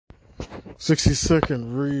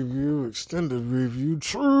60-second review, extended review,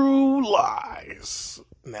 True Lies.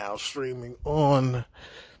 Now streaming on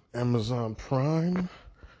Amazon Prime.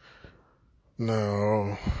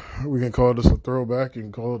 Now, we can call this a throwback, you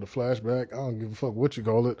can call it a flashback. I don't give a fuck what you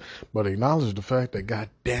call it, but acknowledge the fact that, god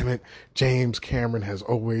damn it, James Cameron has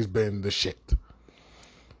always been the shit.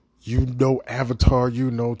 You know Avatar,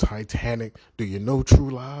 you know Titanic. Do you know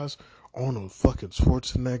True Lies? Arnold fucking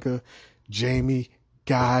Schwarzenegger, Jamie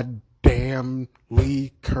goddamn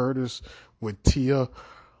Lee Curtis with Tia.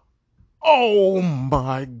 Oh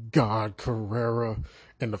my God, Carrera.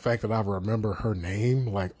 And the fact that I remember her name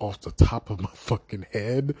like off the top of my fucking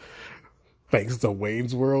head, thanks to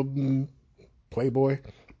Wayne's World and Playboy,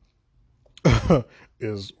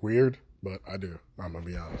 is weird, but I do. I'm gonna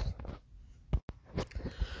be honest.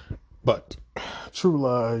 But True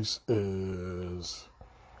Lies is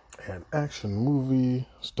an action movie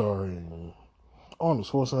starring Arnold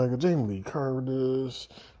Schwarzenegger, Jamie Lee Curtis,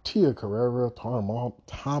 Tia Carrera,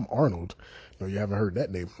 Tom Arnold. No, you haven't heard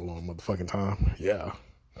that name for a long motherfucking time. Yeah.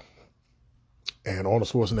 And Arnold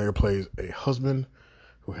Schwarzenegger plays a husband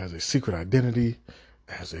who has a secret identity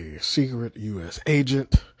as a secret U.S.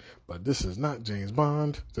 agent. But this is not James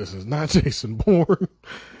Bond. This is not Jason Bourne.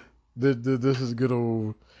 This is good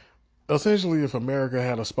old. Essentially, if America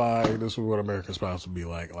had a spy, this is what American spies would be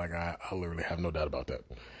like. I literally have no doubt about that.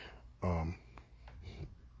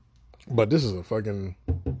 But this is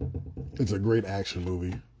it's a great action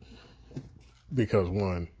movie because,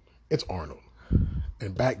 one, it's Arnold.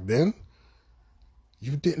 And back then,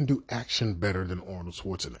 you didn't do action better than Arnold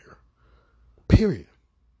Schwarzenegger. Period.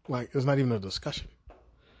 Like, it's not even a discussion.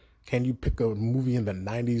 Can you pick a movie in the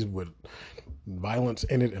 90s with violence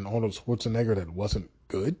in it and Arnold Schwarzenegger that wasn't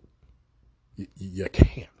good? You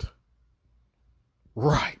can't.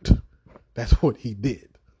 Right. That's what he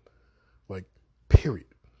did. Like, period.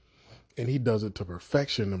 And he does it to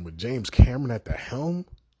perfection. And with James Cameron at the helm,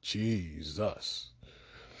 Jesus.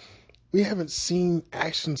 We haven't seen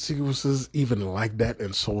action sequences even like that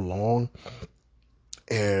in so long.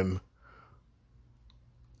 And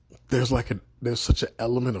there's such an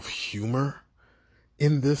element of humor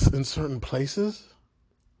in this in certain places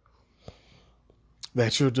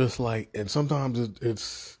that you're just like, and sometimes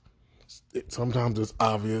sometimes it's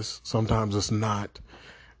obvious, sometimes it's not,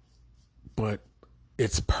 but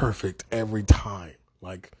it's perfect every time.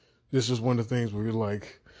 Like, this is one of the things where you're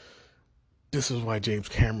like, this is why James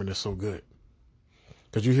Cameron is so good.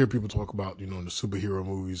 Because you hear people talk about, in the superhero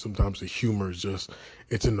movies, sometimes the humor is just,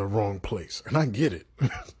 it's in the wrong place. And I get it.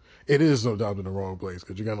 It is sometimes in the wrong place.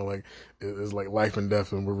 Because you're kind of like, it's like life and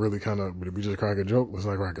death, and we're really kind of, but if we just crack a joke, let's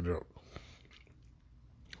not crack a joke.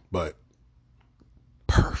 But,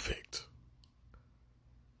 perfect.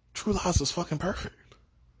 True Lies is fucking perfect.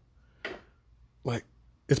 Like,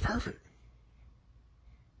 it's perfect.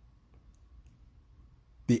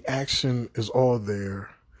 The action is all there.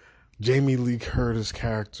 Jamie Lee Curtis'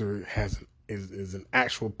 character is an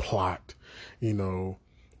actual plot.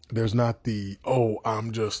 There's not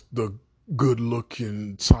I'm just the good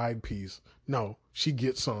looking side piece. No, she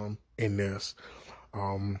gets some in this.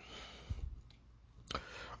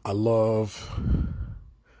 I love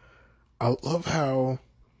how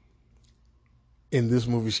in this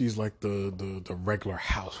movie she's like the regular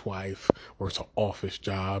housewife, or it's an office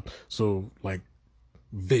job. So like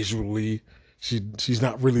visually, she's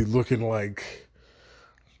not really looking like,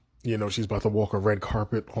 she's about to walk a red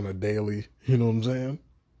carpet on a daily, you know what I'm saying?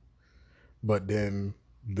 But then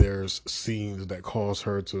there's scenes that cause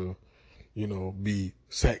her to, be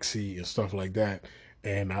sexy and stuff like that.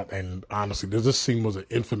 And honestly, this scene was an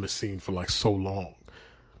infamous scene for like so long.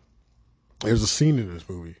 There's a scene in this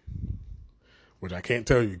movie, which I can't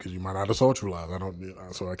tell you because you might not have saw True Lies.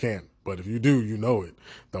 So I can't. But if you do, you know it.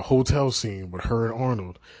 The hotel scene with her and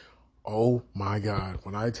Arnold. Oh my God.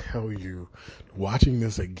 When I tell you, watching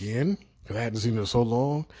this again, because I hadn't seen it in so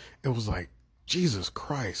long, it was like, Jesus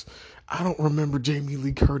Christ. I don't remember Jamie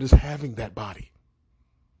Lee Curtis having that body.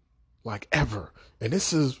 Like, ever. And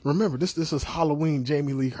this is Halloween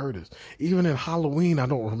Jamie Lee Curtis. Even in Halloween, I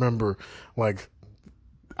don't remember,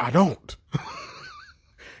 I don't.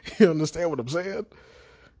 You understand what I'm saying?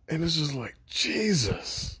 And it's just like,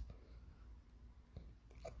 Jesus.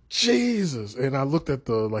 And I looked at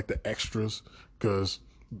the extras, because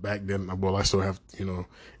back then, well, I still have,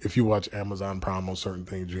 if you watch Amazon Prime on certain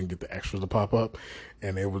things, you can get the extras to pop up.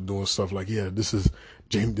 And they were doing stuff like, yeah, this is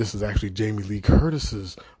actually Jamie Lee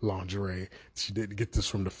Curtis's lingerie. She didn't get this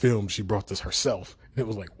from the film. She brought this herself. And it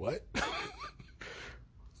was like, what?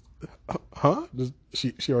 Huh?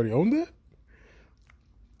 She already owned it?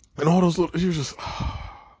 And all those little, it was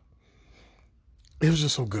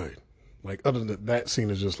just so good. Like other than that scene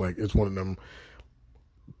is just like it's one of them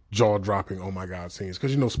jaw dropping oh my god scenes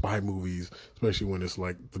because you know spy movies, especially when it's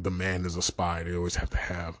like the man is a spy, they always have to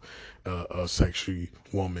have a sexy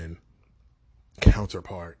woman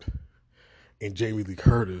counterpart, and Jamie Lee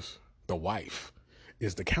Curtis, the wife,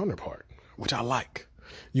 is the counterpart, which I like.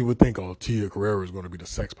 You would think, oh, Tia Carrere is going to be the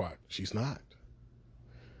sex pot. She's not.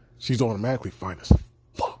 She's automatically fine as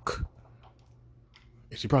fuck,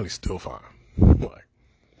 and she probably still fine. Like,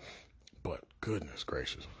 but goodness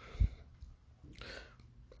gracious,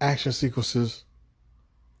 action sequences.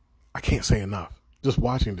 I can't say enough. Just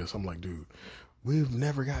watching this, I'm like, dude, we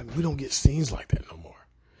don't get scenes like that no more.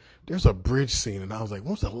 There's a bridge scene, and I was like,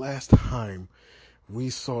 when was the last time we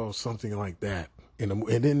saw something like that? And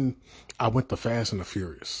then I went to Fast and the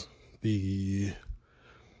Furious, the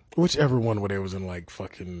whichever one where they was in like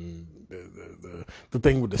fucking the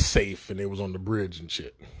thing with the safe, and it was on the bridge and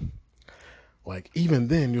shit. Like even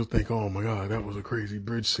then, you'll think, oh my god, that was a crazy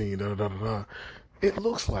bridge scene. Da da da da. It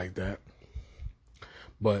looks like that,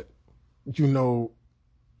 but you know,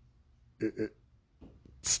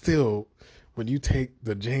 still, when you take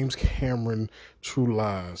the James Cameron True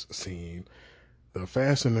Lies scene, the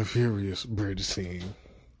Fast and the Furious bridge scene,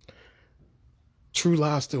 True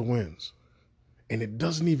Lies still wins. And it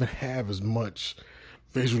doesn't even have as much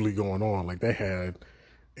visually going on like they had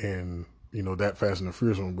in, you know, that Fast and the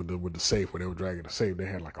Furious one with the safe where they were dragging the safe. They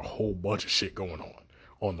had like a whole bunch of shit going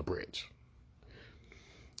on the bridge.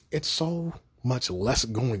 It's so much less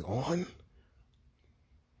going on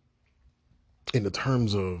in the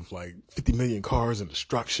terms of like 50 million cars and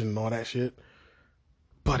destruction and all that shit.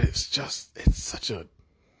 But it's such a,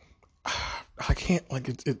 I can't, like,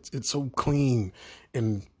 it's so clean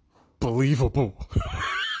and believable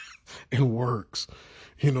and works.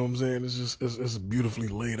 You know what I'm saying? It's just, it's beautifully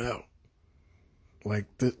laid out. Like,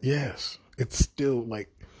 yes, it's still like,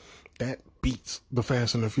 that beats the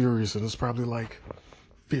Fast and the Furious, and it's probably like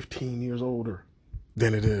 15 years older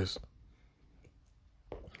than it is.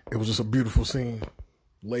 It was just a beautiful scene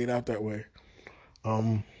laid out that way.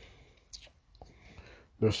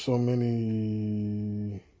 There's so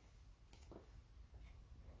many.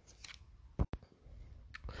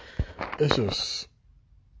 It's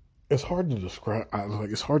hard to describe.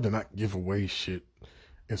 It's hard to not give away shit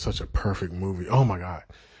in such a perfect movie. Oh my god,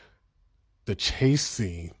 the chase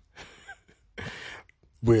scene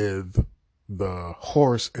with the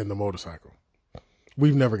horse and the motorcycle.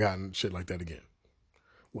 We've never gotten shit like that again.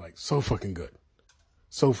 Like so fucking good,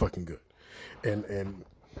 so fucking good, and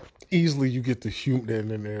easily you get the humor. And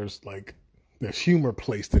then there's humor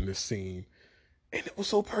placed in this scene, and it was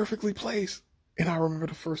so perfectly placed. And I remember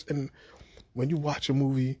the first, and when you watch a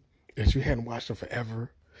movie that you hadn't watched in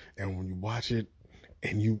forever, and when you watch it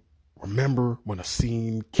and you remember when a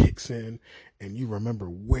scene kicks in and you remember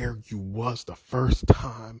where you was the first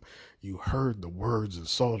time you heard the words and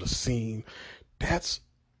saw the scene, that's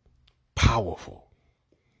powerful.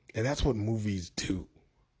 And that's what movies do.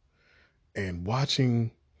 And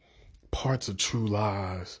watching parts of True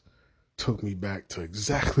Lies took me back to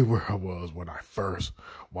exactly where I was when I first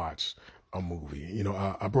watched a movie. You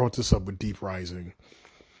know, I brought this up with Deep Rising,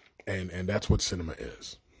 and that's what cinema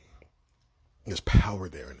is. There's power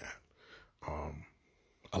there in that.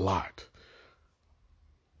 A lot.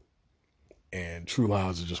 And True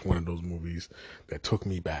Lies is just one of those movies that took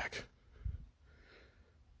me back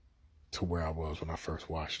to where I was when I first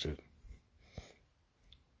watched it.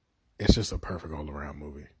 It's just a perfect all around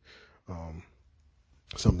movie.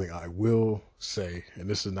 Something I will say, and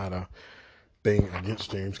this is not a thing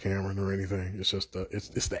against James Cameron or anything. It's just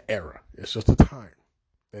it's the era. It's just the time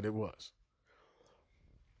that it was.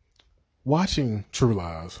 Watching True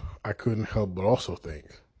Lies, I couldn't help but also think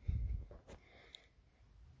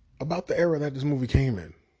about the era that this movie came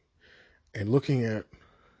in, and looking at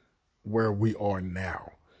where we are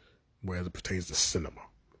now, where it pertains to cinema.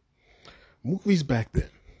 Movies back then,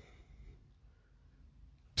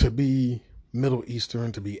 to be Middle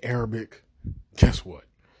Eastern, to be Arabic, guess what?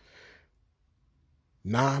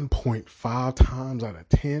 9.5 times out of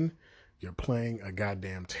 10, you're playing a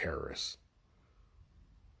goddamn terrorist.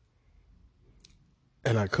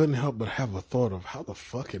 And I couldn't help but have a thought of how the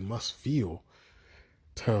fuck it must feel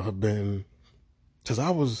to have been, because I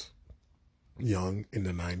was young in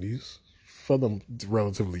the 90s, for them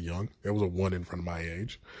relatively young. There was a one in front of my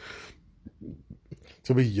age.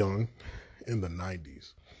 To be young in the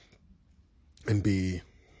 90s and be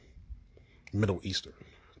Middle Eastern,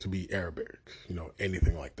 to be Arabic, you know,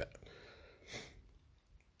 anything like that,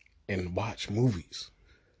 and watch movies.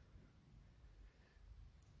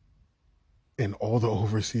 And all the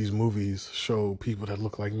overseas movies show people that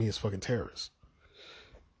look like me as fucking terrorists.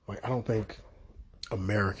 Like, I don't think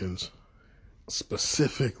Americans,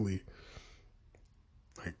 specifically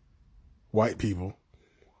like white people,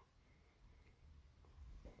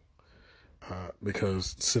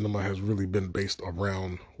 because cinema has really been based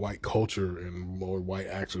around white culture and more white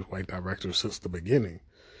actors, white directors since the beginning.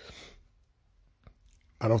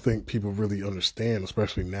 I don't think people really understand,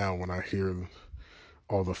 especially now when I hear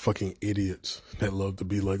all the fucking idiots that love to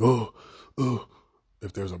be like, oh,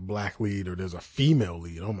 if there's a black lead or there's a female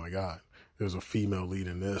lead, oh my God, there's a female lead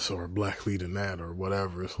in this or a black lead in that or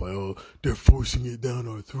whatever. It's like, oh, they're forcing it down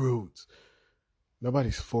our throats.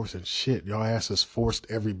 Nobody's forcing shit. Y'all asses forced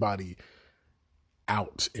everybody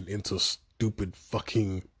out and into stupid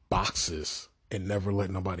fucking boxes and never let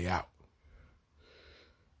nobody out.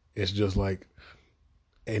 It's just like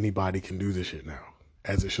anybody can do this shit now,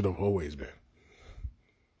 as it should have always been.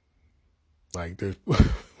 Like, there's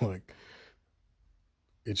like,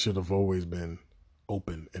 it should have always been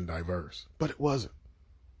open and diverse, but it wasn't.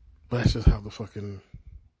 But that's just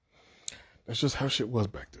how shit was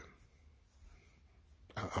back then.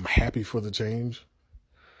 I'm happy for the change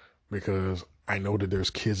because I know that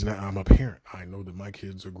there's kids now. I'm a parent. I know that my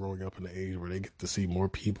kids are growing up in the age where they get to see more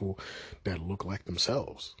people that look like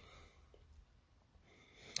themselves.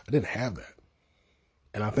 I didn't have that.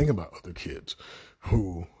 And I think about other kids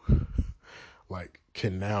who like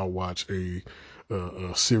can now watch a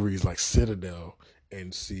series like Citadel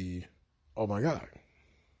and see, oh my God,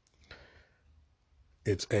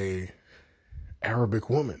 it's a Arabic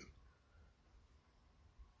woman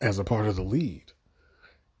as a part of the lead.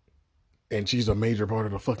 And she's a major part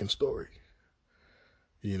of the fucking story.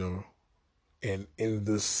 You know? And in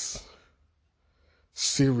this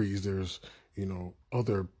series, there's, you know,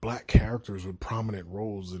 other black characters with prominent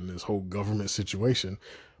roles in this whole government situation.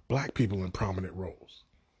 Black people in prominent roles.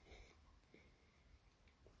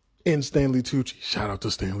 And Stanley Tucci. Shout out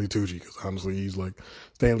to Stanley Tucci, because honestly, he's like,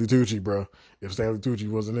 Stanley Tucci, bro. If Stanley Tucci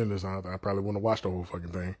wasn't in this, I probably wouldn't have watched the whole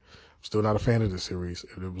fucking thing. I'm still not a fan of this series.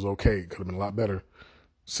 It was okay. It could have been a lot better.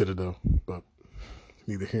 Citadel, but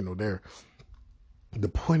neither here nor there. The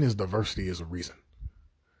point is, diversity is a reason.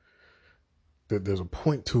 There's a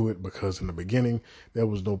point to it, because in the beginning, there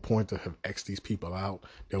was no point to have X'd these people out.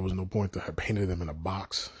 There was no point to have painted them in a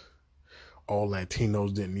box. All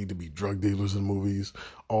Latinos didn't need to be drug dealers in movies.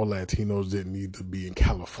 All Latinos didn't need to be in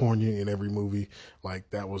California in every movie.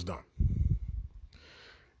 Like, that was done.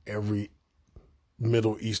 Every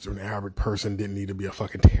Middle Eastern Arabic person didn't need to be a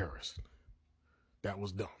fucking terrorist. That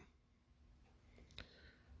was dumb.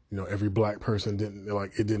 You know, every black person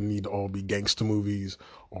it didn't need to all be gangster movies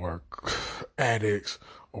or addicts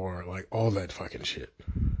or like all that fucking shit.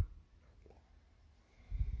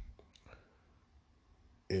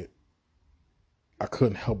 I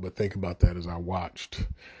couldn't help but think about that as I watched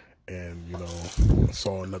and, you know,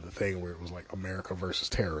 saw another thing where it was like America versus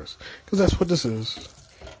terrorists. Because that's what this is.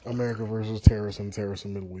 America versus terrorists and terrorists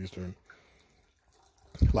in the Middle Eastern.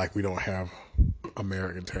 Like, we don't have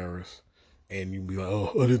American terrorists. And you'd be like,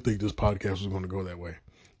 oh, I didn't think this podcast was going to go that way.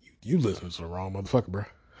 You listen to the wrong motherfucker, bro.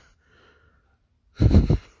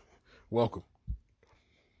 Welcome.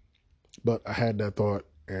 But I had that thought,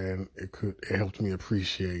 and it helped me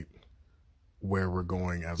appreciate where we're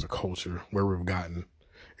going as a culture, where we've gotten,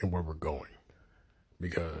 and where we're going.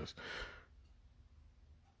 Because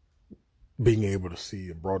being able to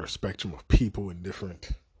see a broader spectrum of people in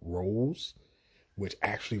different roles, which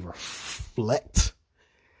actually reflect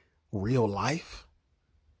real life,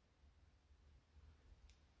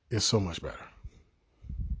 is so much better.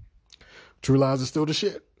 True Lies is still the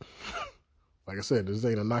shit. Like I said, this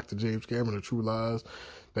ain't a knock to James Cameron or True Lies.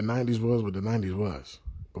 The 90s was what the 90s was.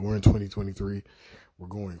 But we're in 2023. We're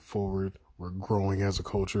going forward. We're growing as a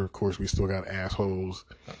culture. Of course, we still got assholes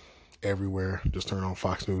everywhere. Just turn on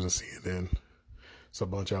Fox News and CNN. It's a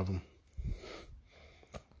bunch of them.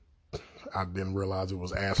 I didn't realize it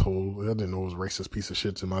was asshole. I didn't know it was racist piece of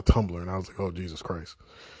shit in my Tumblr. And I was like, oh, Jesus Christ.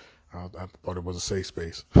 I thought it was a safe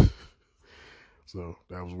space. So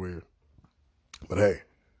that was weird. But hey,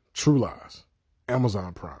 True Lies,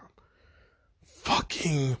 Amazon Prime.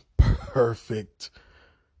 Fucking perfect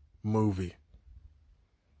movie.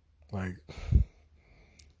 Like,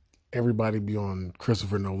 everybody be on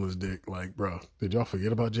Christopher Nolan's dick. Like, bro, did y'all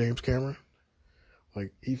forget about James Cameron?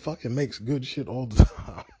 Like, he fucking makes good shit all the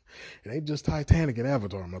time. It ain't just Titanic and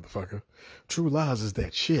Avatar, motherfucker. True Lies is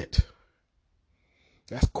that shit.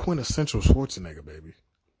 That's quintessential Schwarzenegger, baby.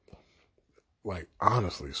 Like,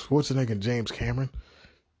 honestly, Schwarzenegger and James Cameron,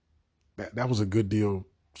 that was a good deal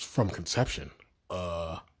from conception.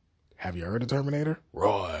 Have you heard of Terminator?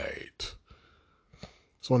 Right.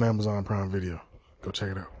 It's on Amazon Prime Video. Go check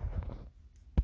it out.